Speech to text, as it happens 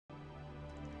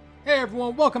Hey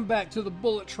everyone, welcome back to the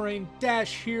Bullet Train.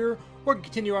 Dash here. We're going to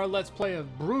continue our Let's Play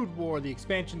of Brood War, the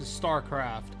expansion to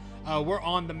Starcraft. We're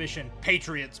on the mission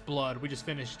Patriot's Blood. We just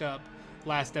finished up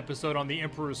last episode on the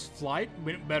Emperor's Flight.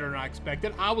 Went better than I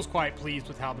expected. I was quite pleased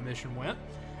with how the mission went.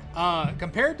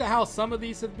 Compared to how some of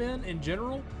these have been in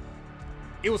general,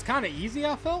 it was kind of easy,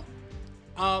 I felt.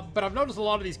 But I've noticed a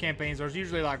lot of these campaigns, there's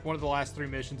usually like one of the last 3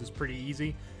 missions is pretty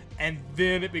easy. And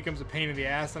then it becomes a pain in the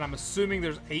ass, and I'm assuming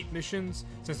there's 8 missions,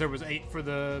 since there was 8 for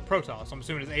the Protoss. I'm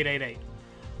assuming it's 888.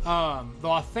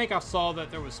 Though I think I saw that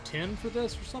there was 10 for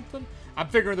this or something. I'm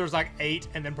figuring there's like 8,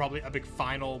 and then probably a big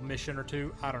final mission or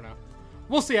 2. I don't know.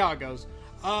 We'll see how it goes.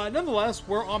 Nonetheless,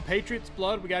 we're on Patriot's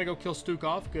Blood. We gotta go kill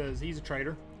Stukov, because he's a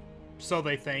traitor. So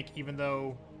they think, even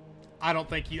though I don't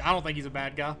think he's a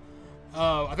bad guy.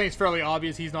 I think it's fairly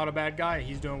obvious he's not a bad guy.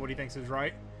 He's doing what he thinks is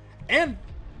right. And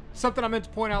something I meant to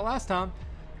point out last time,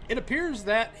 it appears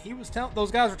that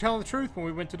those guys were telling the truth when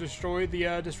we went to destroy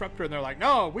the disruptor, and they're like,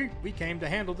 no, we came to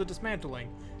handle the dismantling.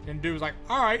 And dude was like,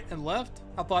 alright, and left.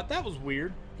 I thought that was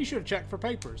weird. He should have checked for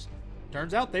papers.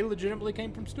 Turns out they legitimately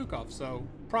came from Stukov, so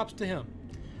props to him.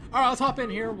 Alright, let's hop in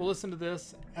here. We'll listen to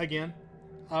this again,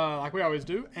 like we always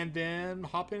do, and then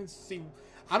hop in and see.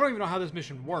 I don't even know how this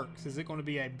mission works. Is it going to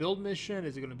be a build mission?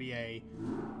 Is it going to be a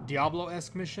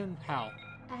Diablo-esque mission? How?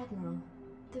 Admiral,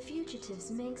 the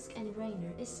fugitives Minsk and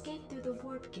Raynor escaped through the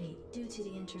warp gate due to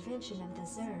the intervention of the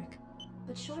Zerg.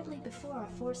 But shortly before our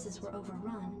forces were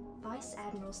overrun, Vice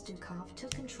Admiral Stukov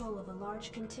took control of a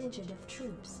large contingent of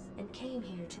troops and came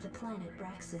here to the planet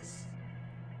Braxis.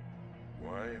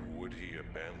 Why would he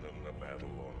abandon the battle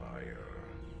on Ire?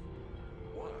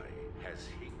 Why has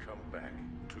he come back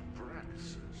to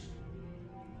Braxis?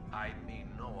 I mean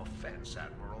no offense,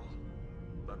 Admiral,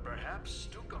 but perhaps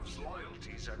Stukov's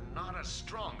loyalties are not as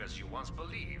strong as you once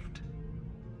believed.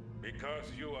 Because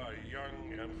you are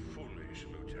young and foolish,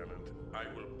 Lieutenant, I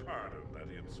will pardon that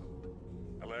insult.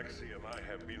 Alexei and I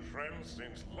have been friends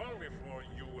since long before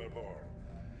you were born.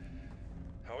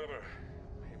 However,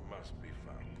 he must be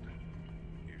found.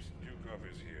 If Stukov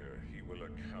is here, he will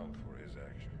account for his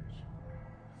actions.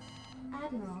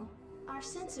 Admiral, our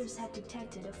sensors have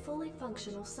detected a fully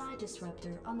functional psi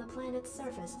disruptor on the planet's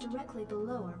surface directly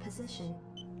below our position.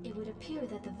 It would appear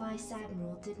that the Vice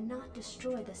Admiral did not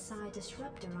destroy the psi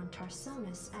disruptor on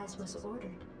Tarsonis as was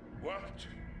ordered. What?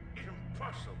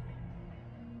 Impossible.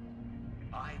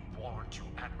 I warned you,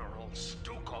 Admiral.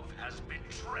 Stukov has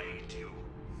betrayed you.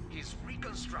 He's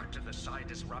reconstructed the psi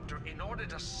disruptor in order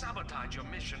to sabotage your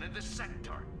mission in this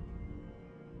sector.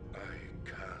 I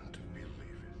can't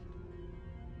believe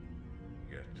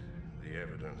it. Yet, the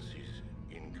evidence is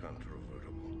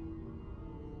incontrovertible.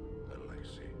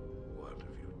 Alexei, what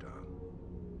have you done?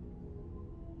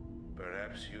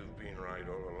 Perhaps you've been right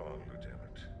all along,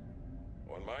 Lieutenant.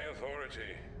 On my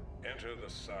authority, enter the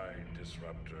psi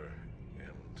disruptor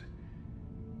and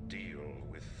deal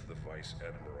with the Vice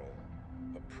Admiral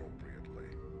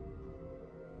appropriately.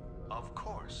 Of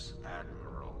course,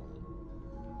 Admiral.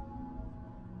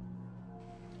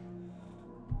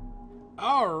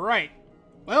 Alright.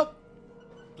 Well,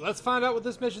 let's find out what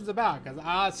this mission's about, because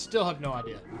I still have no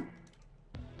idea.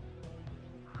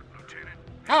 Lieutenant.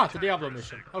 Ah, it's a Diablo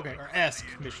mission. Okay, or esque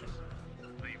mission.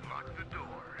 They've locked the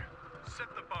door. Set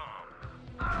the bomb.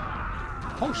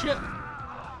 Oh shit!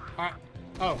 Alright.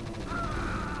 Oh.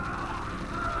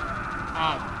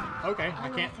 Okay, I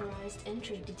can't. Unauthorized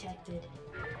entry detected.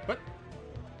 What?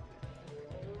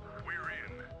 We're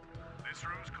in. This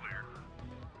room's clear.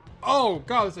 Oh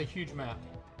god, it's a huge map.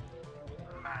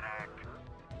 Madak.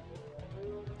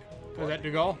 Is that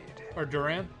Dougal? Or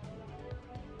Duran?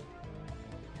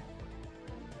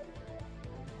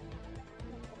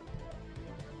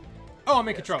 Oh, I'm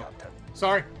in control.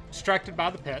 Sorry, distracted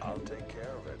by the pet. I'll take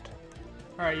care of it.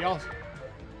 Alright,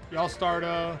 y'all start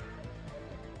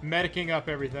medicing up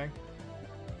everything.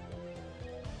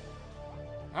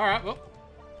 Alright, well.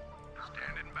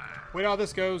 Standing by. Wait how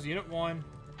this goes. Unit 1,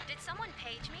 Did someone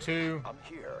page me? 2, I'm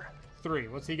here. 3.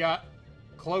 What's he got?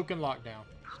 Cloak and lockdown.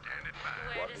 Standing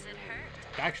by. Where does it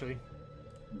hurt? Actually,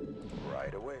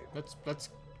 Right away. let's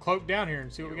cloak down here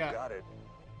and see what we You got. got it.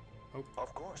 Oh.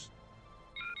 Of course.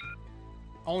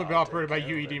 Only be I'll operated by take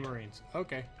care of UED it. Marines.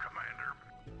 Okay. Commander.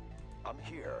 I'm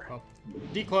here. Well,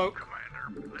 decloak.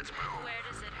 Commander. Let's move. Where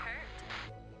does it hurt?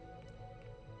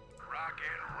 Rock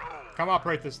and roll. Come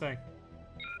operate this thing.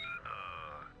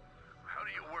 How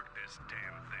do you work this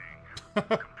damn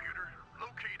thing? Computer,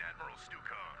 locate Admiral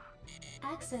Stukov.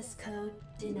 Access code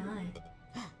denied.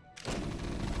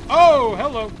 Oh,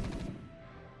 hello.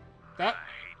 That. I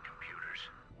hate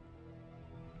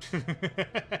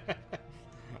computers.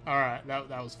 All right, that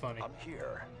was funny. I'm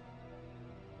here.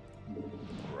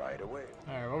 Right away.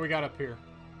 Alright, what we got up here?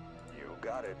 You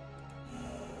got it.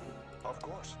 Of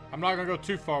course. I'm not gonna go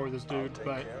too far with this I'll dude, take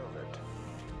but care of it.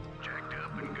 Jacked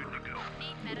up and good to go.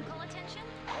 Need medical attention?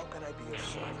 How can I be of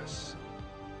service?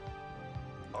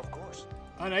 Of course.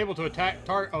 unable to attack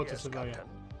target. Oh, it's a Yes, civilian. Captain.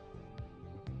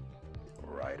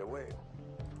 Right away.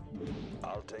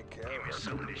 I'll take care of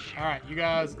it. Alright, you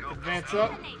guys advance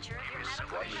up. The nature of your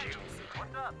medical emergency.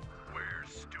 What's up? Where's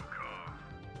Stukov?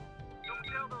 Don't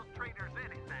tell those traitors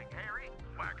anything, Harry.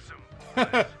 Wax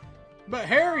them. But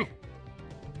Harry!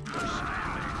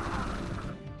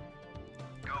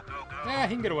 Go, go, go. Yeah,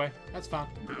 he can get away. That's fine.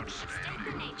 State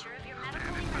the nature of your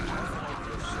medical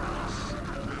emergency.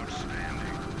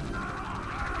 Outstanding.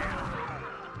 Rock and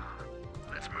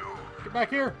roll. Let's move. Get back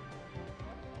here.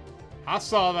 I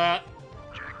saw that.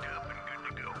 Jacked up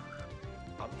and good to go.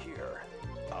 I'm here.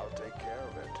 I'll take care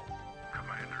of it.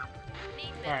 Commander.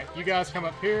 Need Alright, medical you guys come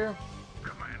up here.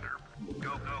 Commander.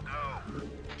 Go, go, go.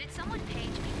 Did someone page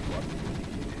me?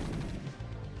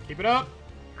 Keep it up.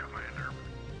 Commander.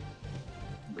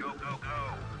 Go, go,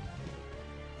 go.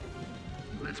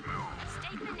 Let's move.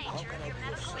 State the nature of your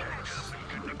medical emergency.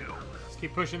 Good to go. Let's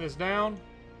keep pushing this down.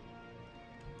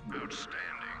 Outstanding.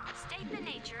 State the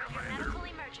nature of your medical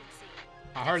emergency.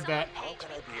 I heard that. How can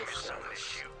I be of Someone to service?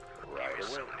 shoot. Right away.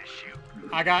 Someone to shoot.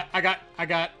 I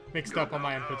got mixed up on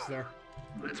my inputs there.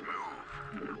 Let's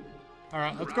move.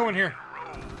 Alright, let's go in here.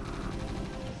 Roll.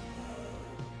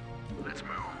 Let's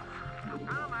move.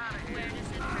 I'm out of Where here.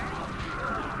 does it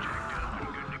hurt? Jacked up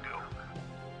and good to go.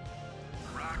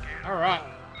 Rock and Alright. roll.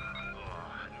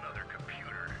 Oh, another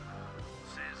computer.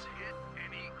 Says hit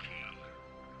any key.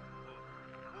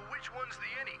 Well, which one's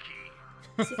the any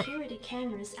key? Security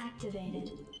cameras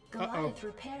activated. Goliath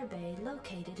repair bay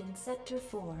located in Sector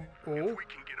 4. Oh, If we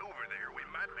can get over there, we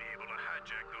might be able to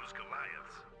hijack those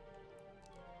Goliaths.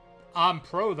 I'm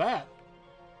pro that.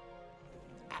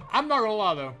 I'm not gonna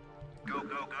lie though. Go, go,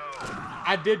 go.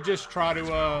 I did just try to,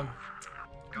 Go,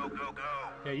 go, go.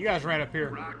 yeah, you guys ran up here.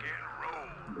 Rock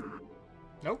and roll.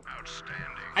 Nope. Outstanding.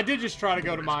 I did just try to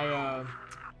go to my,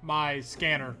 my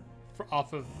scanner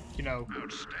off of, you know,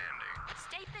 Outstanding.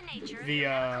 State the nature of the, your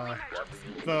medical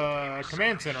emergency. the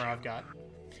command center I've got.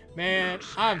 Man,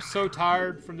 I'm so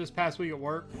tired from this past week at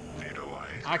work.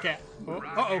 I can't. Oh,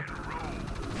 uh-oh.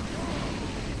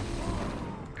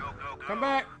 Go, go, go. Come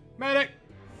back, medic.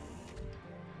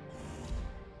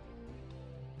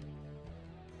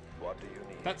 What do you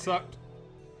need? That sucked.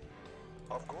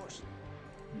 Of course.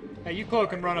 Hey, you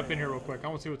cloak and run up in here real quick. I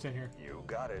want to see what's in here. You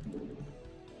got it.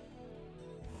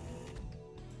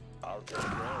 I'll take care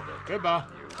of it. Goodbye.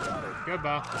 You got it.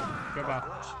 Goodbye. Of Goodbye.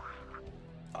 course.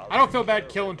 I don't feel bad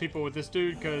killing people with this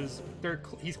dude because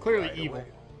he's clearly Right evil. away.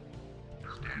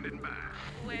 Standing by.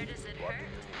 Where does it What hurt?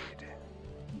 do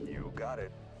you need? You got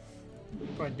it.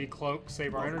 Go ahead and decloak,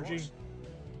 save our Of energy. course.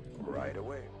 Right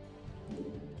away.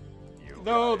 You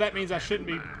Though got that means I shouldn't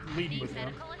be leading Need with him.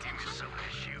 medical attention? Someone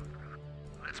to shoot.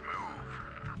 Let's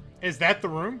move. Is that the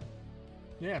room?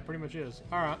 Yeah, pretty much is.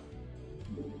 Alright.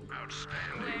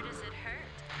 Outstanding. Where does it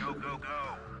hurt? Go, go,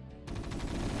 go.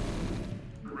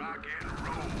 Rock and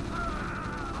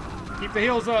roll. Keep the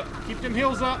heels up. Keep them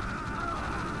heels up.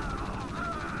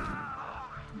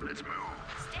 Let's move.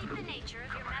 State the nature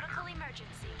of your medical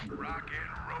emergency. Rock and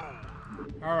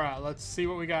roll. Alright, let's see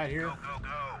what we got here. Go, go, go.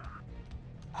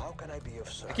 How can I be of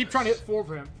service? I keep trying to hit 4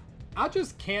 for him. I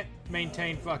just can't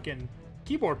maintain fucking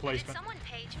keyboard Did placement. someone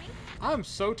page me? I'm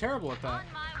so terrible at that. On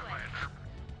my way.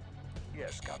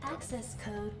 Yes, Captain. Access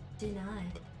code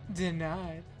denied.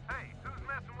 Denied. Hey, who's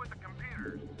messing with the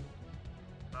computers?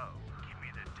 Oh, give me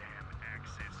the damn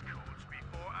access codes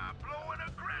before I blow an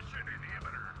aggression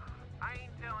inhibitor. I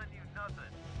ain't telling you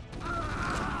nothing.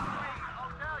 Hey,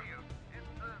 I'll tell you. It's,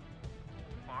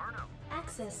 Barnum.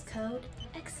 Access code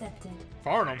accepted.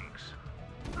 Farnham. Thanks.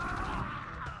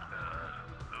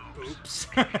 Oops.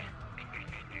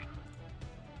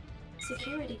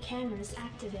 Security cameras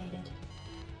activated.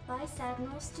 Vice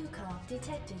Admiral Stukov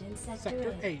detected in Sector,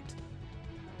 Sector 8. 8.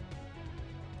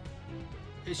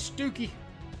 It's Stooky.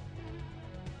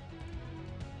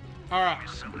 Alright,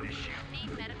 Someone to shoot.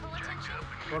 Need medical attention?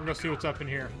 we're gonna go see what's up in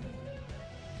here.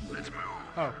 Let's move.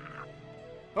 Oh.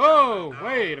 Oh,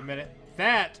 wait a minute.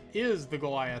 That is the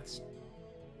Goliaths.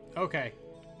 Okay,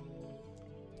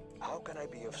 How can I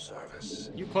be of service?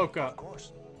 you cloak Of up.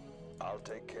 course. I'll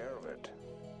take care of it.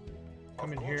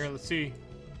 Come Of in course. here, let's see.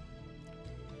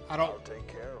 I I'll don't... take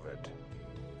care of it.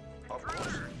 Of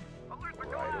course. Alert the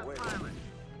Right Goliath away. pilot.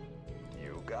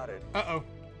 You got it. Uh-oh.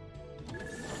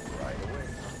 Right away.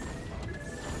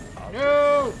 I'll No! take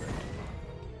care of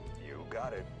it. You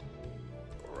got it.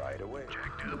 Right away.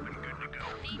 Jacked up and good to go.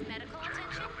 Need medical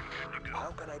attention?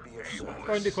 How can I be of Go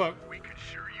ahead and service? decloak. We could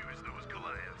sure use those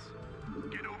Goliaths.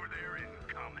 Get over there and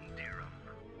commandeer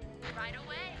them. Right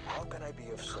away. How can I be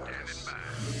of service?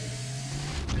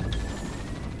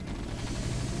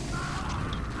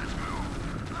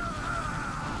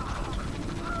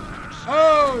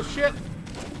 Oh shit!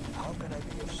 How can I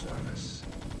be of service?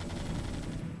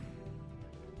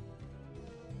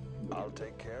 I'll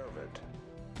take care of it.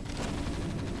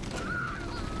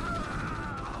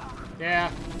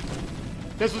 Yeah.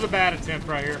 This was a bad attempt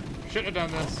right here. Shouldn't have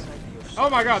done this. Can I be of Oh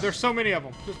my service? god, there's so many of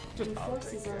them. Just Your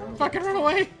forces are under fucking run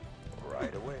away!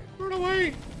 Right away. Run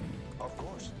away! Of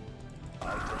course.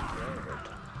 I'll take care of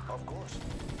it. Of course.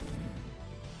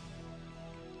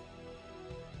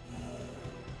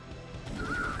 You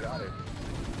got it.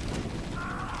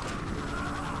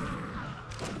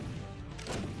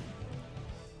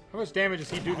 How much damage does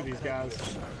he do to How these can I be guys? of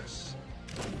service?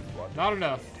 What Not do you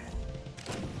enough.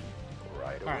 need?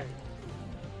 Right away. Alright.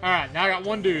 Alright, now I got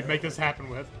one dude to make this happen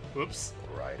with. Whoops.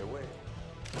 Right away.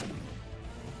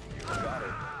 You got it.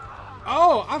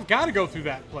 Oh, I've got to go through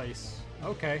that place.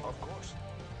 Okay. Of course.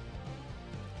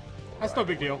 That's no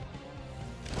big deal.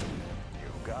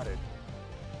 You got it.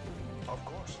 Of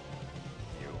course.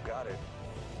 You got it.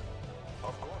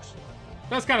 Of course.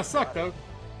 Does kind of suck, though.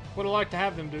 Would have liked to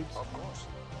have them dudes. Of course.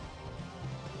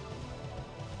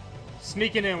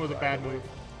 Sneaking in was a bad move.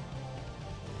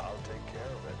 I'll take care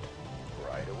of it.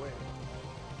 Right away.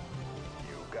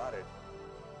 You got it.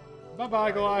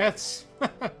 Bye-bye, Goliaths.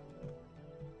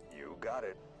 You got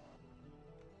it.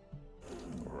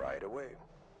 Right away.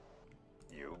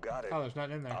 You got it. Oh, there's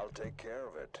nothing in there. I'll take care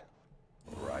of it.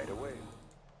 Right away.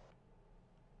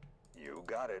 You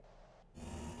got it.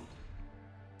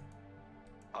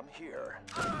 I'm here.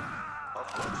 Of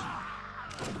course.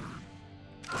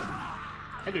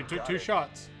 Hey, dude, took two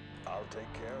shots. I'll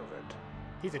take care of it.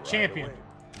 He's a Right champion. away.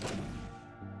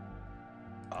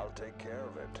 I'll take care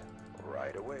of it.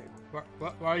 Right away.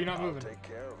 Why are you not I'll moving? take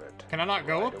care of it. Can I not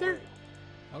go Right up there? away.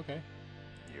 Okay.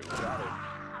 You got it.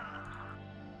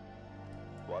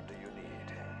 What do you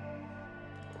need?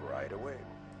 Right away.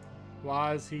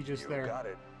 Why is he just You there? got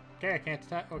it. Okay, I can't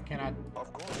attack. Oh, can I?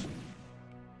 Of course.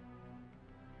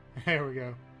 There we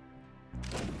go.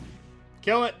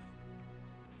 Kill it.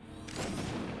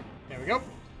 There we go.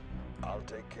 I'll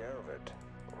take care of it.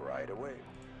 Right away.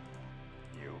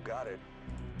 You got it.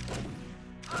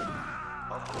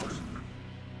 Of course.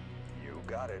 You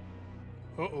got it.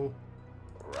 Uh-oh.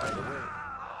 Right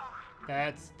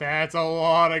away. That's a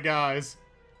lot of guys.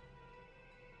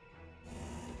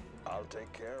 I'll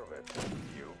take care of it.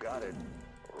 You got it.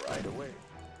 Right away.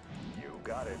 You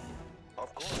got it.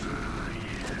 Of course.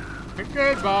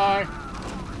 Goodbye.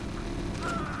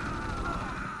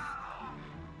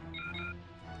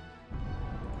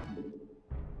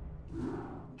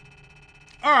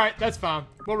 Alright, that's fine.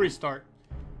 We'll restart.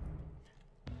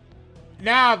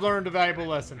 Now I've learned a valuable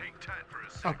lesson. Hang tight for a Oh,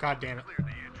 second. god damn it. Clear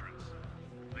the entrance.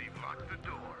 Leave lock the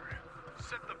door.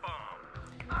 Set the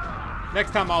bomb.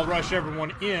 Next time I'll rush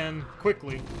everyone in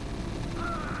quickly.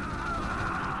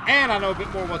 And I know a bit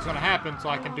more what's going to happen, so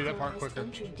I can do that part Unauthorized quicker.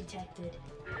 entry detected.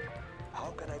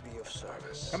 How can I be of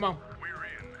service? Come on. We're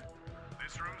in.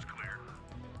 This room's clear.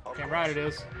 Of Damn course. right it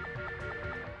is.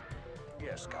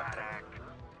 Yes, Captain.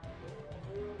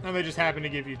 And they just happen to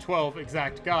give you 12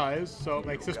 exact guys, so it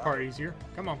makes this part easier.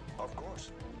 Come on. Of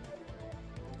course.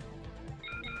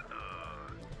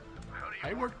 How do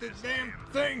you I worked this damn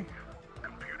thing.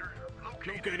 computer?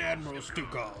 Locate Admiral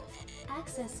Stukov.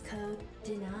 Access code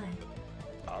denied.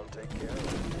 I'll take care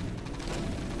of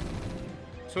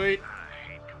it. Sweet.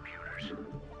 I hate computers.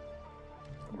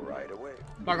 Right away.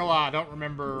 Not gonna lie, I don't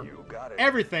remember You got it.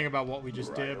 everything about what we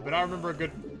just Right did, but away. I remember a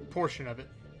good portion of it.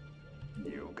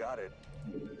 You got it.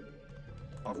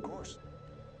 Of course.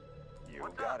 You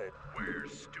got it.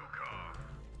 Where's Stukov?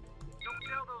 Don't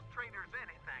tell those traitors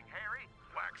anything, Harry.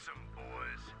 Wax 'em,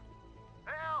 boys.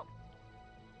 Help!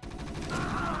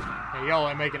 Hey, y'all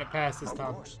ain't making it past this Of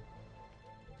time. course.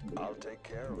 I'll take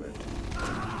care of it.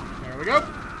 There we go.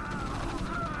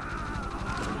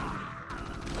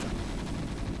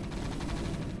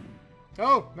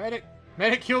 Oh, medic.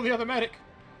 Medic, kill the other medic.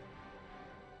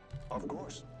 Of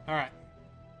course. Alright,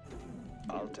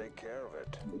 I'll take care of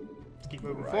it. let's keep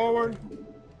moving Right forward. away.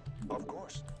 Of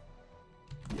course.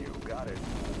 You got it.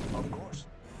 Of course.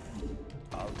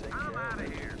 I'll take I'm care out of of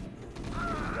it. here.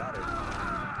 You got it.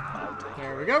 I'll take There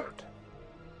care we of go. it.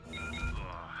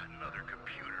 Oh, another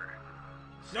computer.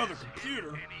 Another Says computer?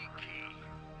 Any key.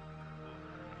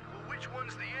 Well, which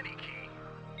one's the any key?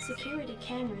 Security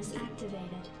cameras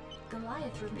activated.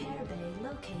 Goliath repair bay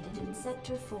located in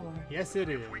Sector 4. Yes, it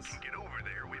is. We can get over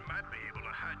there.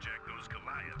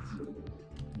 Goliaths.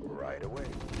 Right away.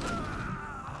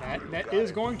 That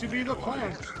is going to be the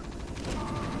plan.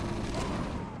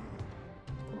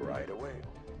 Right away.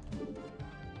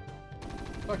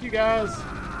 Fuck you guys.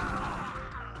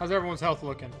 How's everyone's health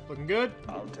looking? Looking good?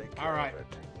 I'll take care All right. of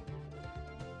it.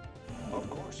 Of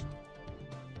course.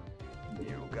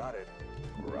 You got it.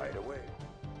 Right away.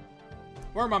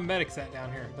 Where are my medics at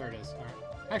down here? There it is. All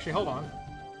right. Actually, hold on.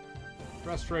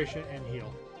 Restoration and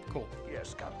heal. Cool.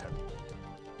 Yes, Captain.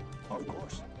 Of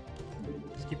course.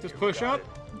 Let's keep this You push got up.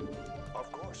 it.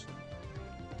 Of course.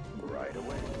 Right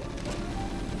away.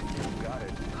 You got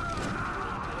it.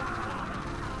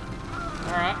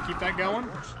 All right, keep that going.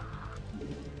 Of course.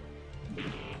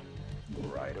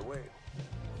 Right away.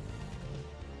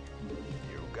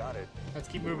 You got it. Let's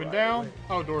keep moving Right down. away.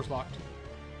 Oh, door's locked.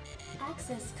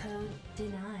 Access code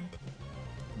denied.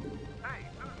 Hey,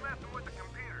 who's messing with the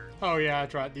computer? Oh yeah,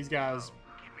 that's right. These guys.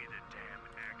 Give me the damn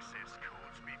access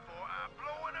codes before I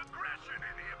blow an aggression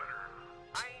inhibitor.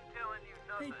 I ain't telling you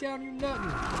nothing. Ain't down you nothing.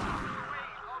 Wait,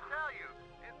 I'll tell you.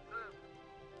 It's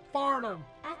Farnham.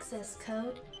 Access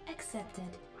code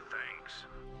accepted. Thanks.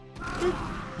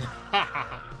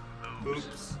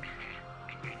 Oops.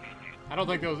 I don't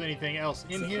think there was anything else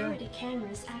in here. Security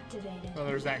cameras activated. Oh,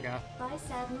 there's that guy. Vice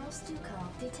Admiral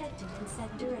Stukov detected in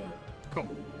Sector 8. Cool.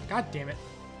 God damn it.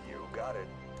 You got it.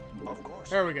 Of course.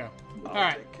 There we go. I'll All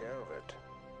right. take care of it.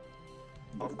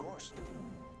 Of course.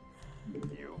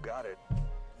 You got it.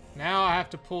 Now I have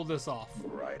to pull this off.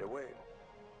 Right away.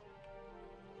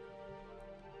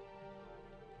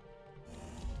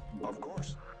 Of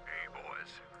course. Hey,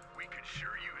 boys. We could sure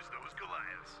use those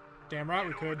Goliaths. Damn right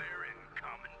we Get over could. there and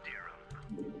commandeer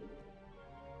 'em.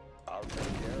 I'll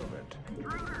take care of it.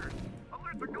 Intruders!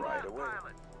 Alert the Right Goliath away.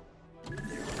 pilot!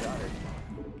 You got it.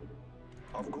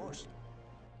 Of course.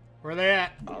 Where are they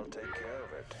at? I'll take care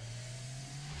of it.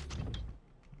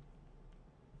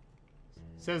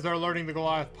 Says they're alerting the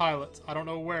Goliath pilots. I don't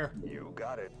know where. You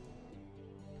got it.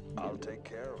 I'll take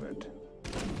care of it.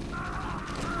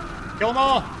 Kill them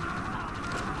all.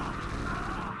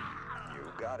 You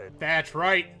got it. That's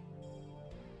right.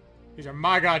 These are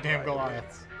my goddamn Right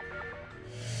Goliaths.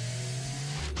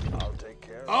 I'll take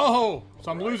care of it. Oh, so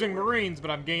I'm losing Marines,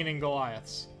 but I'm gaining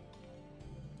Goliaths.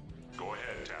 Go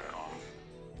ahead,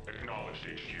 TACOM. Acknowledged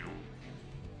HQ.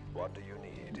 What do you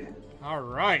need? All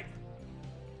right.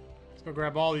 Let's go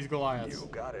grab all these Goliaths. You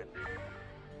got it.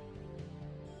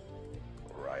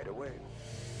 Right away.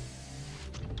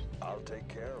 I'll take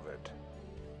care of it.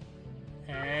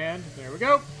 And there we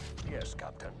go. Yes,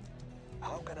 Captain.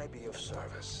 How can I be of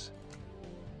service?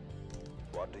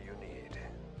 What do you need?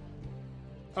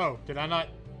 Oh, did I not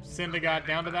send a guy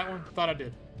down to that one? Thought I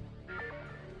did.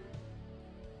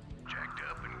 Jacked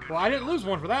up and good. Well, I didn't lose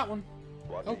one for that one.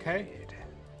 What do Okay. you need?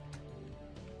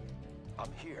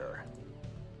 I'm here.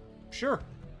 Sure.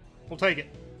 We'll take it.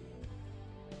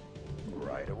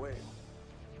 Right away.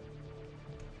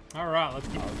 All right, let's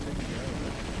keep. I'll take care of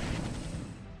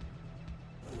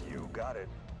it. You got it.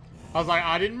 I was like,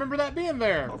 I didn't remember that being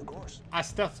there. Of course. I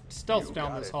stealthed You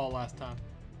down got this it. hall last time.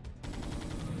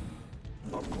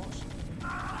 Of course.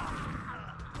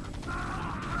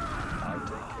 I'll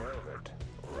take care of it.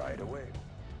 Right away.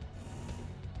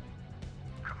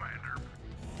 Commander.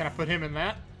 Can I put him in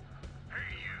that? Hey,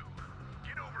 you.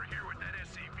 Get over here with that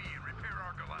SCV and repair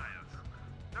our Goliaths.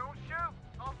 Don't shoot.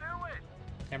 I'll do it.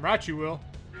 Damn right you will.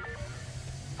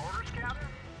 Orders, Captain?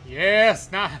 Yes,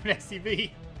 now I have an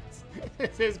SCV.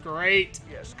 This is great.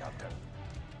 Yes, Captain.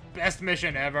 Best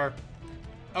mission ever.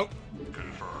 Oh,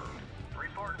 Confirmed.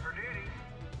 Reporting for duty.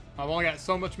 I've only got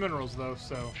so much minerals though,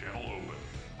 so. Channel open.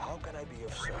 How can I be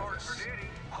of Reporting service? for duty.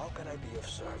 How can I be of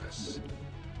service?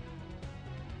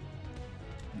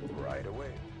 Right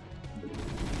away.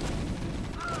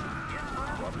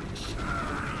 What do you need?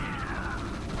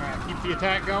 Alright, keep the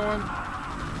attack going.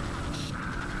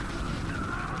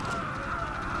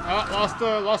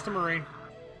 Lost a Marine.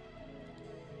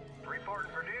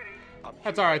 Reporting for duty.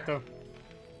 That's alright though.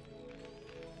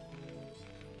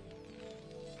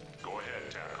 Go ahead,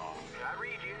 TACOM. I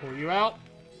read you. Pull you out.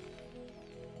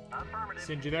 Affirmative.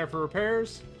 Send you there for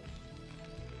repairs.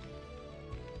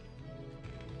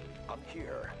 I'm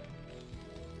here.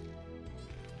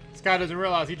 This guy doesn't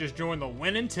realize he just joined the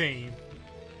winning team.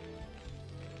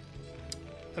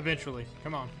 Eventually.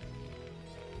 Come on.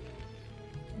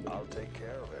 I'll take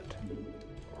care of it.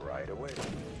 Right away.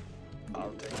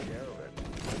 I'll take care of it.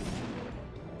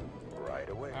 Right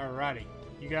away. Alrighty.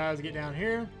 You guys get down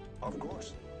here. Of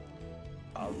course.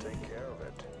 I'll take care of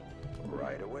it.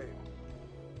 Right away.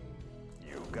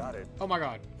 You got it. Oh my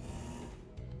god.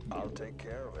 I'll take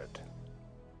care of it.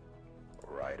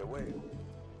 Right away.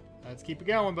 Let's keep it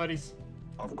going, buddies.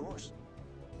 Of course.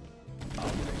 I'll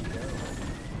take care of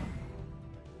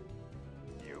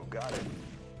it. You got it.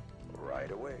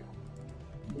 Right away.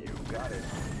 You got it.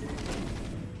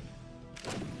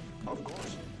 Of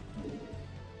course.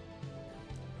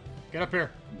 Get up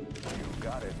here. You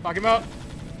got it. Fuck him up.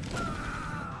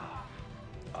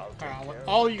 I'll take Alright, care of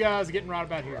all you guys are getting right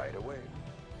about it. here. Right away.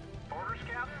 Orders,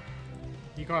 Captain?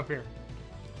 You come up here.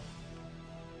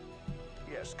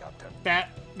 Yes, Captain. That,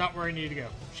 not where you need to go.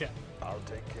 Shit. I'll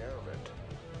take care of it.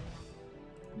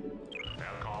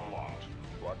 Alcon locked.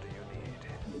 What do you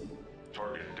need?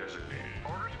 Target designated.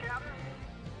 Orders, Captain?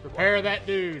 Repair that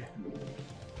dude.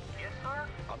 Yes, sir.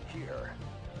 I'm here.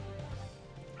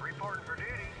 Reporting for duty.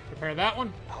 Repair that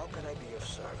one. How can I be of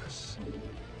service?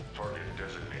 Target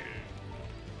designated.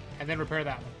 And then repair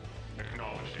that one.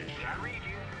 Acknowledged HQ. I read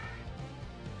you.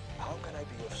 How can I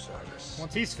be of service?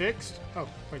 Once he's fixed. Oh,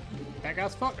 wait. That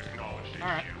guy's fucked. Acknowledged HQ.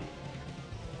 Alright.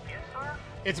 Yes, sir.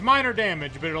 It's minor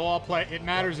damage, but it'll all play. It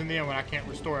matters in the end when I can't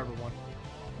restore everyone.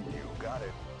 You got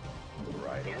it.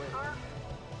 Right Yes, away.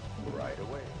 sir. Right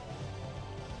away.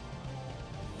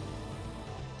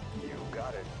 You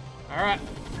got it. Alright.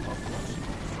 Of course.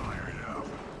 Fire it up.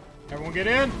 Everyone get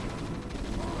in.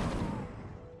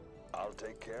 I'll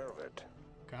take care of it.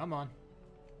 Come on.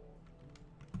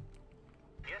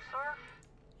 Yes, sir.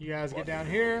 You guys get What down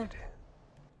do you here. need?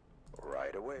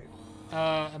 Right away.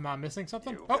 Am I missing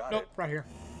something? You Oh, got nope. it. Right here.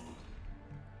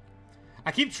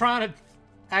 I keep trying to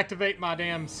activate my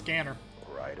damn scanner.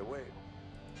 Right away.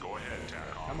 Go ahead,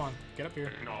 TACOM. Come on. Get up here.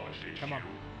 Acknowledged HQ. Come on.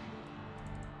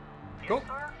 Yes, Go.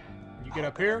 sir. You get How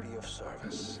up can I here. be of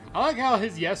service? I like how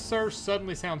his yes sir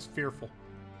suddenly sounds fearful.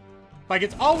 Like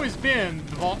it's always been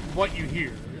what you hear.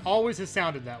 It always has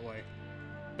sounded that way.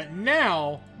 But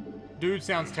now, dude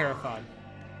sounds terrified.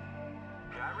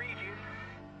 I read you.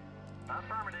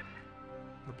 Affirmative.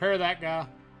 Repair that guy.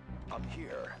 I'm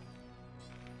here.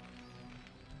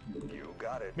 You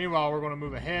got it. Meanwhile, we're going to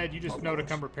move ahead. You just Of know to course.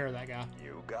 come repair that guy.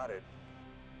 You got it.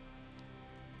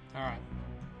 Alright.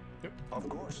 Yep. Of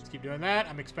course. Let's keep doing that.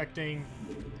 I'm expecting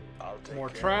I'll take more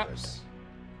care of traps.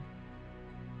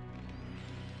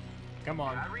 Come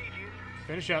on. I read you.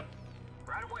 Finish up.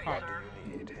 Right away, All right. it. sir. What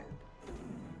do you need?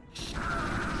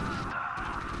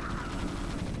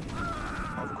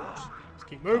 Of course. Let's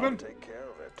keep I'll moving. take care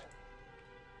of it.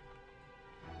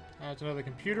 That's another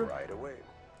computer. Right away.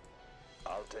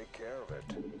 I'll take care of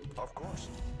it. Of course.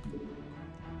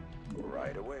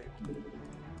 Right away.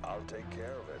 I'll take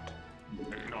care of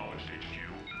it. Acknowledged HQ.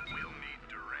 We'll need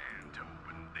Duran to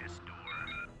open this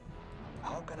door.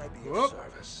 How can I be Whoop. of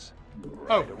service?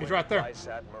 Oh, away, he's right there. Vice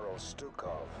Admiral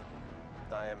Stukov.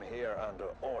 I am here under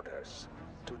orders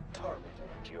to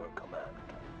terminate your command.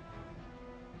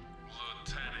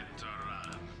 Lieutenant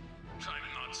Duran,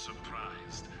 I'm not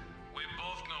surprised. We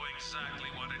both know exactly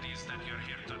what it is that you're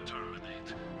here to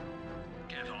terminate.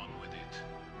 Get on with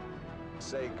it.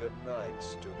 Say good night,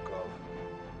 Stukov.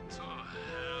 To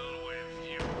hell with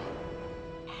you.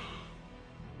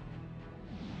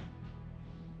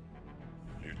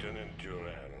 Lieutenant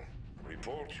Duran,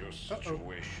 report your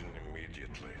situation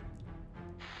immediately.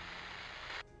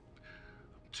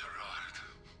 Gerard,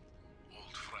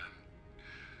 old friend,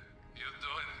 you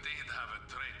do indeed have a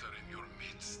traitor in your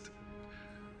midst.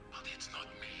 But it's not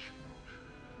me.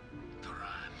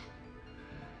 Duran.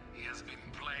 He has been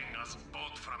playing us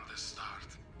both from the start.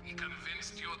 He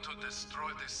convinced you to destroy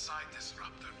the Psi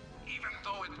Disruptor, even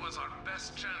though it was our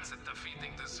best chance at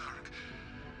defeating the Zerg.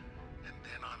 And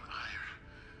then on Ire,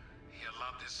 he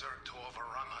allowed the Zerg to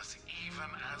overrun us even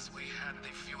as we had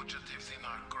the fugitives in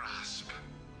our grasp.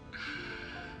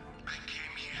 I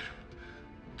came here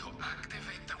to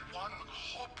activate the one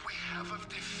hope we have of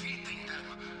defeating them.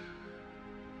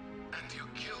 And you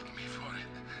killed me for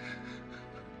it.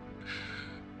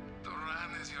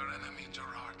 Duran is your enemy,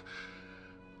 Gerard.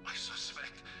 I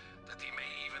suspect that he may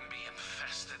even be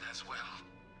infested as well.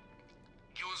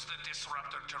 Use the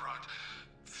disruptor, Gerard.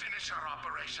 Finish our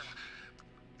operation.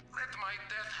 Let my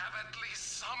death have at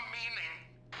least some meaning.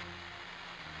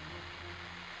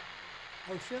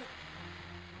 Oh shit.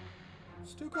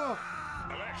 Stukov.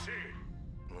 Alexei!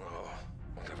 Oh,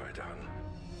 what have I done?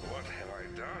 What have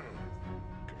I done?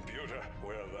 Computer,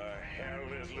 where the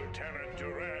hell is Lieutenant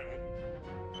Duran?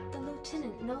 The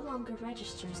lieutenant no longer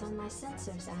registers on my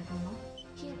sensors, Admiral.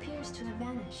 He appears to have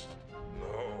vanished.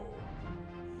 No.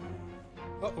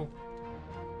 Uh-oh.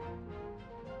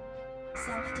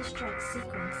 Self-destruct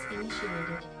sequence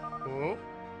initiated. Oh.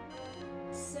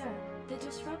 Sir, the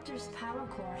disruptor's power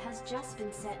core has just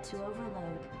been set to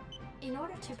overload. In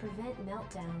order to prevent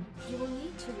meltdown, you will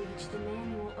need to reach the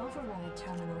manual override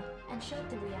terminal and shut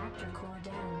the reactor core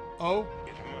down. Oh?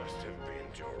 It must have been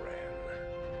Joran.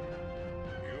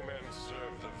 You men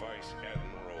serve the Vice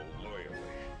Admiral loyally.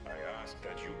 I ask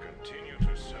that you continue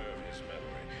to serve his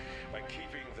memory by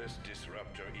keeping this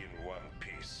disruptor in one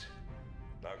piece.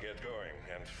 Now get going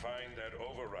and find that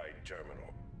override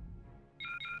terminal.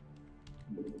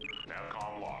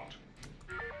 Navcom locked.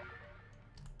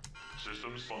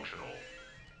 Systems functional.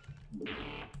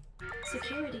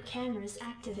 Security cameras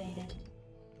activated.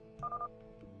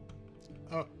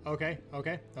 Oh, okay.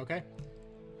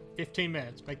 15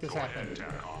 minutes. Make this Go happen. ahead,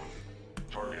 TACOM.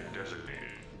 Target designated.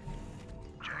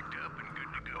 Jacked up and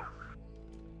good to go.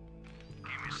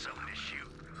 Give me something to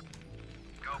shoot.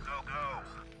 Go, go, go.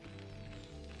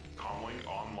 Comlink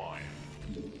online.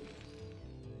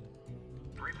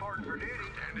 Reporting for duty.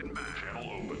 Standing by. Channel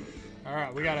open.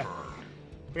 Alright, we gotta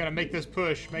make this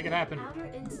push. Make it happen. Outer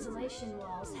installation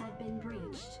walls had been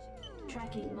breached,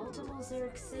 tracking multiple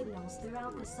Zerg signals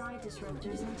throughout the side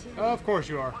disruptor's interior. Of course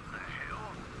you are. What the hell?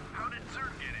 How did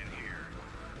Zerg get in here?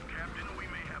 Captain, we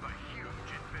may have a huge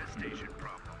infestation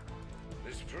problem.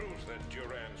 This proves that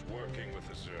Duran's working with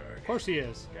the Zerg. Of course he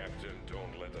is. Captain,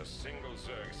 don't let a single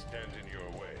Zerg stand in your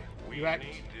way. We You act-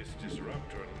 need this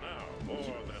disruptor now more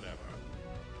than ever.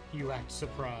 You act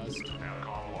surprised.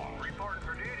 Navcom locked. Reporting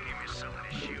for duty. Give me something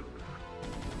to shoot.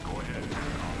 Go ahead,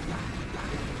 TACOM.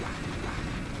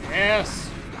 Yes!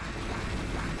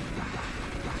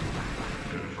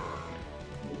 Confirmed.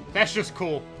 That's just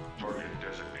cool. Target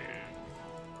designated.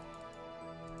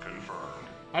 Confirmed.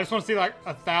 I just want to see like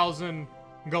 1,000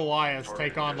 Goliaths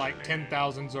take on like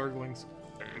 10,000 Zerglings.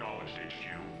 Acknowledged HQ.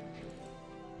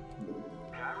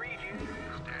 I read you.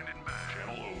 Standing by.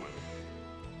 Channel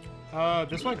open.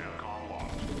 This way? Navcom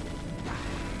locked.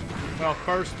 Well,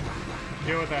 first,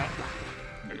 deal with that.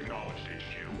 Acknowledged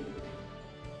HQ.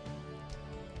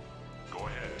 Go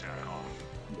ahead, TACOM.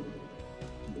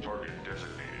 Target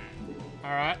designated.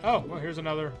 Alright. Oh, well, here's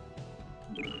another.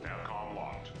 Navcom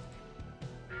locked.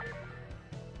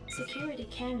 Security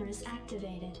cameras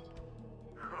activated.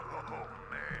 Oh,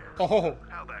 man. Oh,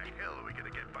 How the hell are we gonna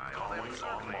get by all them Comlink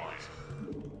online.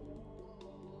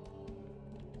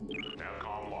 Zerglings?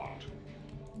 Navcom locked.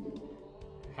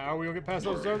 how are we gonna get past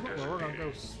those Zerglings? Well, we're gonna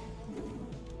go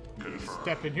Confirmed.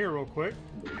 step in here real quick.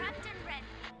 Prepped and ready.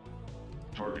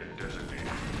 Target designated.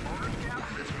 Orders,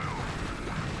 Captain. Let's move.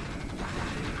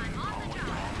 I'm on the Comlink job.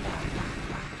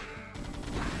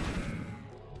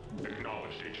 online.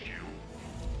 Acknowledged HQ.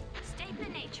 State the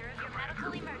nature of your medical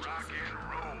Rock emergency. and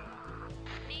roll.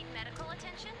 Need medical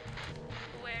attention?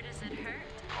 Where does it hurt?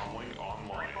 Comlink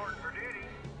online. Reporting for duty.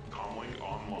 Comlink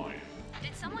online.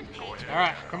 Did someone Go page ahead. All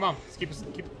right, come on. Let's keep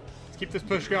this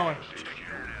push going.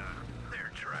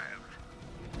 They're trapped.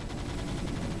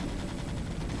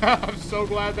 I'm so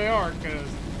glad they aren't, because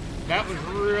that was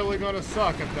really gonna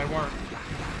suck if they weren't.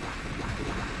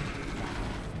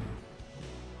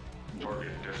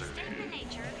 Target State the designated.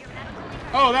 nature of your medical emergency.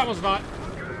 Oh, that was not.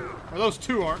 Or those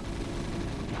two aren't.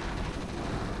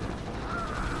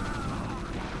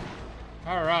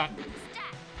 All right.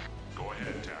 Stat. Go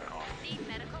ahead, TACOM. Need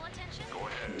medical attention? Go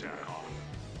ahead, TACOM.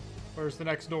 Where's the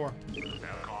next door?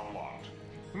 Navcom locked.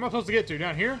 Where am I supposed to get to?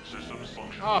 Down here? Systems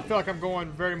functional. Oh, I feel like I'm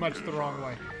going very much the wrong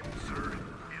way. Sir,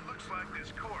 it looks like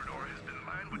this corridor has been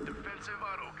lined with defensive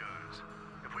autoguns.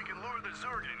 If we can lure the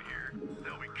Zerg in here,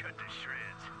 they'll be cut to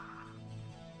shreds.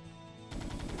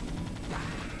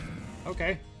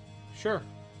 Okay. Sure.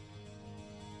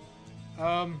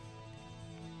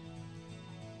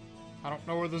 I don't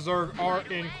know where the Zerg are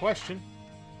in question,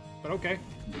 but okay.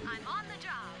 I'm on the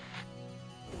job.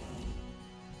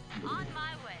 On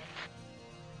my way.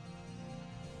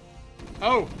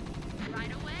 Oh!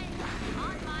 Right away.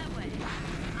 On my way.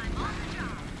 I'm on the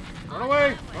job. Run On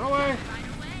away! my Run away! Right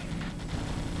away.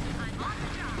 I'm on the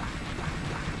job.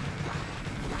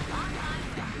 On my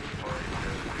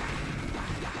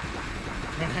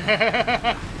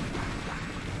way.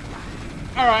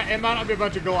 Alright, it might not be a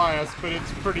bunch of Goliaths, but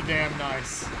it's pretty damn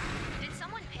nice. Did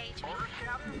someone page me? Orders,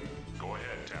 Captain. Go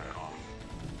ahead, TACOM.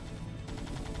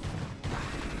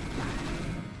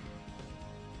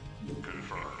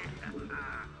 Confirmed.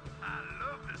 I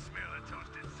love the smell of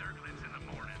toasted Zerglings in the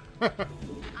morning.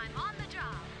 I'm on the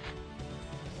job.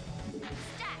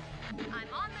 Stat.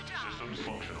 I'm on the job. Systems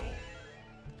functional.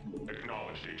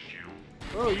 Acknowledged HQ.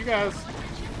 Oh, you guys. Medical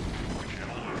attention?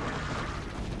 Channel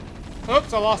open.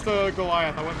 Oops, I lost the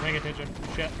Goliath. I wasn't paying attention.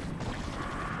 Shit.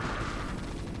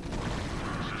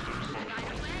 Systems Right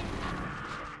functional. away.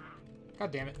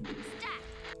 God damn it. Stat.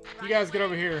 You Right guys get away.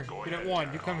 over here. Go Unit ahead,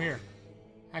 1, you come here.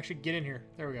 Actually, get in here.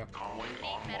 There we go. Comlink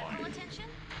Need medical online. attention?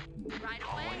 Right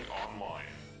away. Comlink online.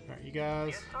 Alright, you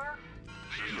guys.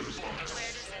 Systems Where functional.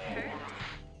 does it hurt?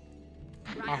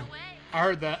 Oh. Right away. I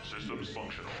heard that. Systems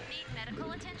functional. Need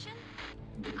medical attention?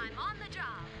 I'm on the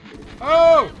job.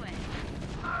 Oh! My way.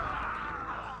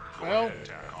 Go Well. ahead,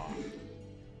 TACOM.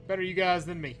 Better you guys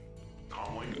than me.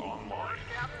 Comlink online.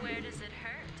 Where does it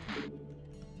hurt?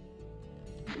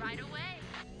 Right away.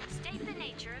 State the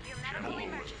nature of your medical Channel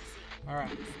emergency. Alright,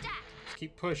 Stat. just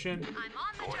keep pushing. I'm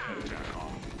on the Go ahead, job.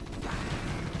 TACOM.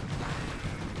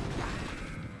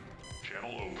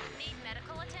 Channel open. Need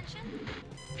medical attention?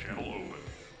 Channel open.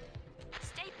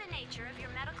 State the nature of your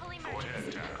medical Go ahead,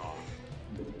 emergency.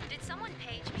 TACOM. Did someone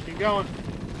page me? Keep going.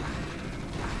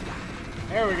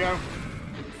 There we go.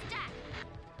 Stat.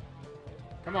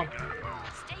 Come on.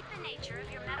 State the nature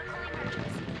of your medical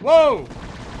emergency. Whoa!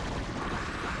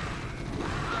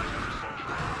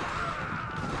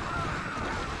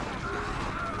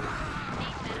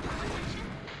 Need medical attention?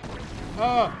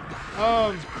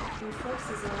 Your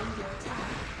forces are under attack.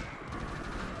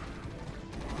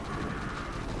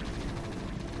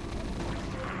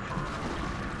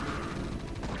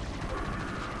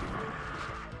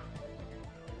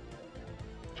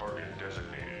 Target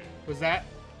designated. Was that?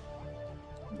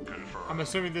 Confirmed. I'm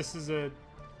assuming this is a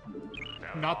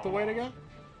Now not the way to go?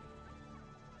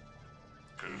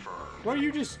 Confirmed. What are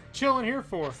you just chilling here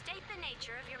for? State the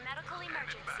nature of your medical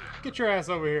emergency. Get your ass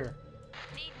over here.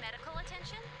 Need medical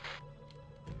attention?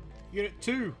 Unit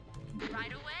 2.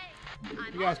 Right away.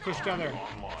 I'm You guys on push the down job. there.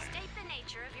 Online. State the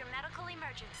nature of your medical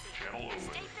emergency. Channel open.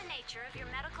 State the nature of your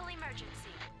medical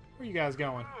emergency. Where you guys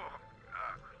going? Oh,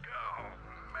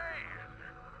 man.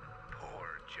 Poor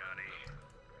Johnny.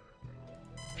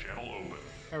 Channel open.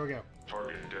 There we go.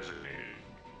 Target designated.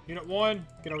 Unit 1,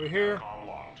 get over here. TACOM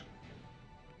locked.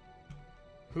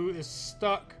 Who is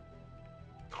stuck?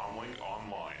 Comlink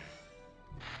online.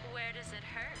 Where does it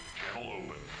hurt? Channel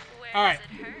open. Where All right.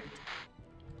 does it hurt?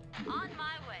 On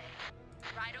my way.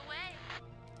 Right away.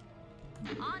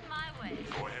 On my way.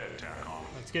 Go ahead, TACOM.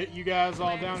 Let's get you guys all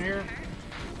Where down does it here. hurt?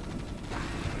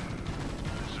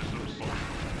 Systems functional.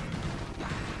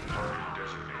 Target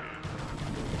designated.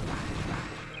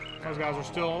 Those guys are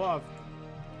still alive.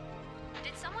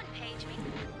 Did someone page me?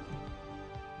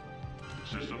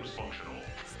 Systems functional.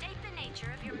 State the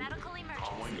nature of your medical emergency.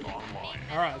 Comlink online.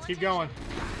 All right, let's keep going.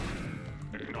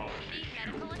 Acknowledge Need HQ.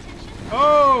 medical attention?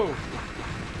 Oh!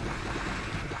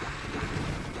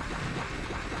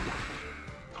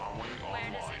 Comlink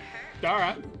Where does online. it hurt? All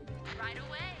right. Right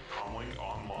away. Comlink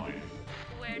online.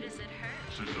 Where does it hurt?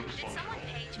 Systems Did someone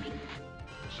functional. page me?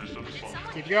 Systems Did functional.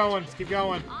 someone Keep page going. me? Keep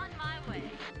going. On my way.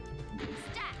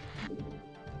 Stat.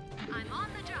 I'm on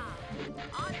the job.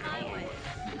 On my way.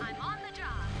 I'm on the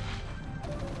job.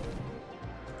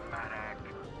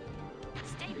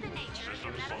 State the nature of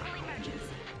your medical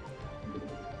emergency.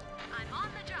 I'm on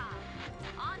the job.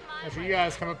 On my After way. you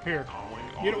guys come up here.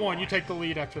 Comlink Unit 1, online. you take the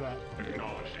lead after that.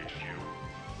 Acknowledge HQ.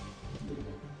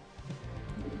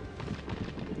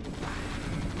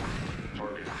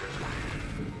 Target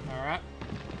designated. All right.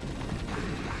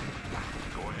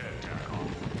 Go ahead, TACOM.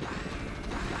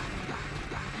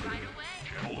 Right away.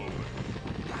 Channel open.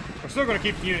 We're still going to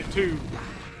keep Unit 2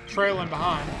 trailing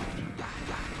behind.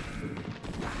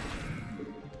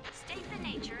 State the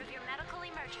nature of your medical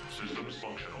emergency. Systems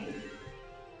functional.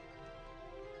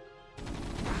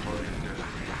 Target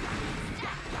designated.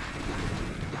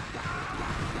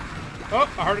 Oh,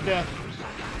 I heard a death. Systems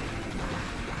functional.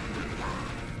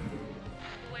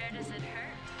 Where does it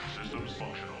hurt? Systems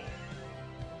functional.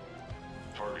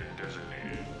 Target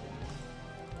designated.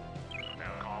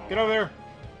 Now calm. Get over there.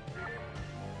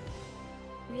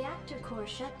 Reactor core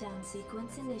shutdown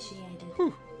sequence initiated.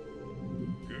 Whew.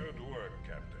 Good work,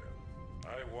 Captain.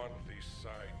 I want the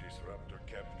side disruptor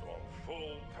kept on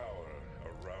full power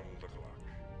around the clock.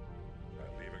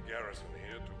 I'll leave a garrison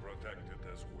here to protect it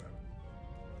as well.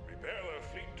 Prepare the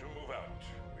fleet to move out.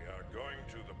 We are going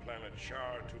to the planet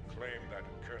Char to claim that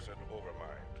cursed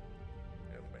overmind.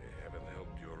 And may heaven help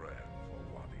Duran for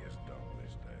what he has done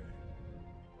this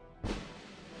day.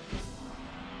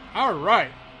 All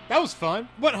right. That was fun.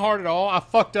 Wasn't hard at all. I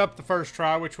fucked up the first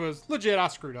try, which was legit. I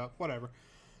screwed up. Whatever.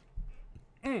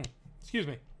 Excuse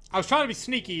me. I was trying to be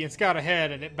sneaky and scout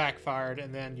ahead, and it backfired.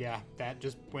 And then, yeah, that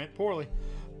just went poorly.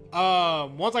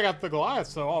 Once I got the Goliath,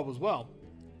 so all was well.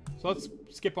 So let's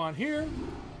skip on here.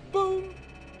 Boom.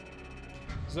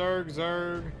 Zerg,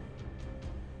 Zerg.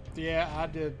 Yeah, I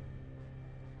did.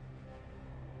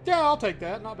 Yeah, I'll take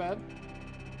that. Not bad.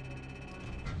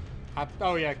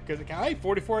 Oh yeah, because hey,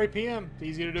 44 APM. It's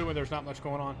easy to do when there's not much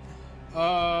going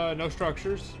on. No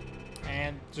structures.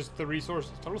 And just the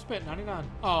resources. Total spent 99.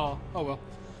 Oh well.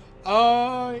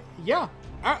 Yeah.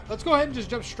 Alright, let's go ahead and just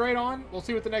jump straight on. We'll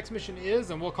see what the next mission is,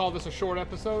 and we'll call this a short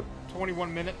episode.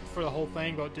 21 minutes for the whole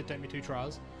thing, but it did take me 2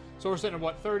 tries. So we're sitting at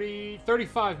what,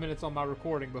 35 minutes on my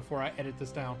recording before I edit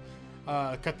this down.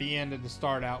 Cut the end and the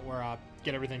start out where I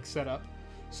get everything set up.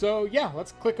 So yeah,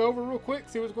 let's click over real quick,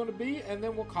 see what it's going to be, and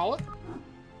then we'll call it.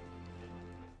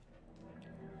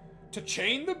 To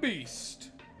chain the beast.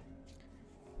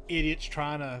 Idiots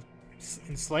trying to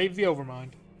enslave the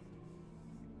Overmind.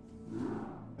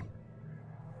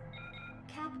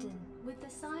 Captain, with the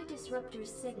Psi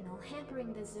Disruptor's signal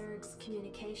hampering the Zerg's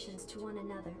communications to one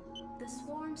another, the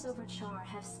swarms over Char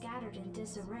have scattered in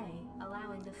disarray,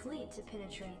 allowing the fleet to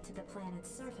penetrate to the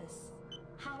planet's surface.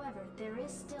 However, there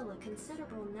is still a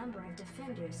considerable number of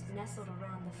defenders nestled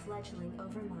around the fledgling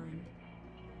Overmind.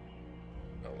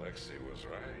 Alexei was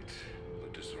right.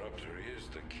 The disruptor is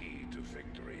the key to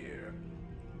victory here.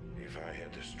 If I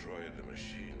had destroyed the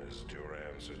machine as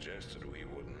Duran suggested, we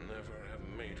would never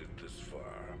have made it this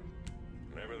far.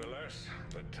 Nevertheless,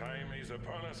 the time is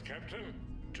upon us, Captain,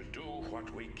 to do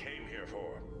what we came here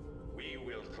for. We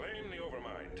will claim the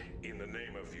Overmind in the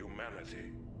name of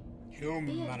humanity.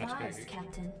 Be advised,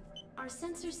 Captain. Our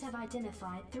sensors have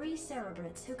identified 3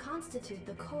 Cerebrats who constitute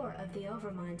the core of the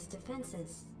Overmind's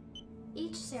defenses.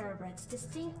 Each Cerebrat's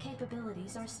distinct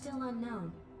capabilities are still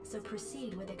unknown, so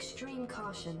proceed with extreme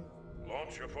caution.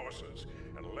 Launch your forces,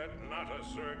 and let not a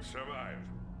Zerg survive.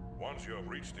 Once you have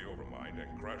reached the Overmind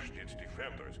and crushed its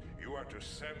defenders, you are to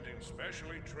send in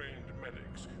specially trained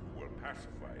medics who will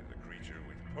pacify the creature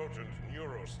with potent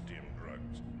neurostim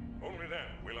drugs. Only then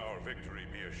will our victory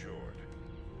be assured.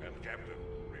 And Captain,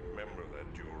 remember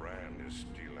that Duran is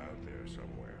still out there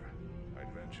somewhere.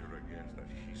 I'd venture a guess that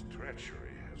his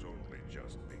treachery has only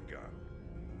just begun.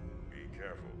 Be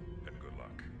careful, and good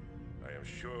luck. I am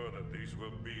sure that this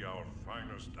will be our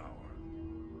finest hour.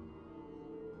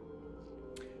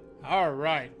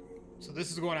 Alright. So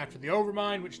this is going after the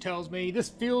Overmind, which tells me this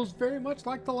feels very much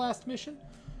like the last mission.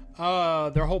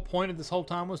 Their whole point of this whole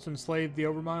time was to enslave the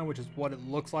Overmind, which is what it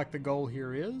looks like the goal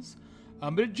here is.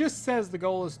 But it just says the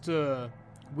goal is to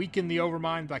weaken the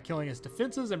Overmind by killing its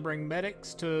defenses and bring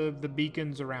medics to the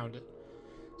beacons around it.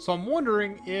 So I'm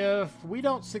wondering if we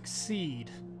don't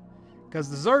succeed, because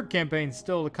the Zerg campaign's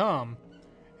still to come,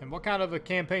 and what kind of a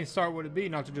campaign start would it be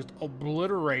not to just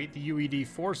obliterate the UED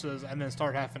forces and then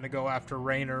start having to go after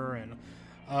Raynor and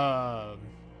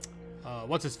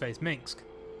what's his face, Minsk?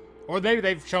 Or maybe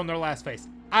they've shown their last face.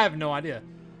 I have no idea.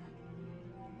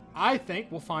 I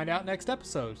think we'll find out next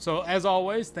episode. So as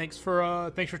always, thanks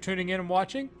for tuning in and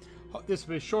watching. This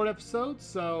will be a short episode,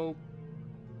 so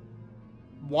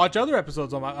watch other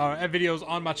episodes on my videos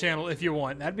on my channel if you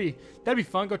want. That'd be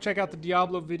fun. Go check out the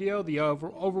Diablo video, the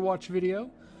Overwatch video.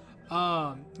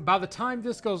 By the time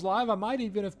this goes live, I might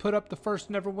even have put up the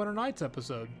first Neverwinter Nights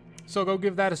episode. So go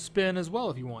give that a spin as well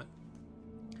if you want.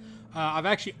 I've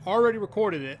actually already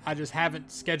recorded it. I just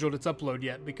haven't scheduled its upload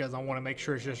yet because I want to make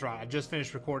sure it's just right. I just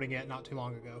finished recording it not too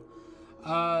long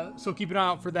ago. So keep an eye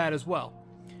out for that as well.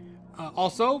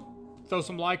 Also, throw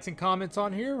some likes and comments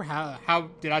on here. How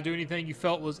did I do anything you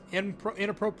felt was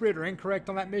inappropriate or incorrect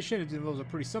on that mission? It was a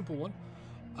pretty simple one.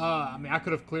 I mean, I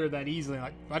could have cleared that easily.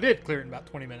 Like I did clear it in about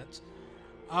 20 minutes.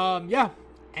 Yeah,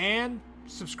 and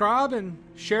subscribe and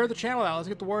share the channel out. Let's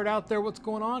get the word out there what's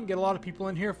going on. Get a lot of people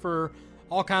in here for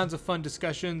all kinds of fun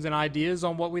discussions and ideas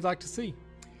on what we'd like to see.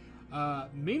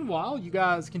 Meanwhile, you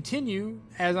guys continue,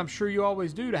 as I'm sure you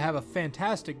always do, to have a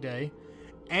fantastic day.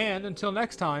 And until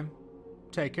next time,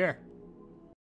 take care.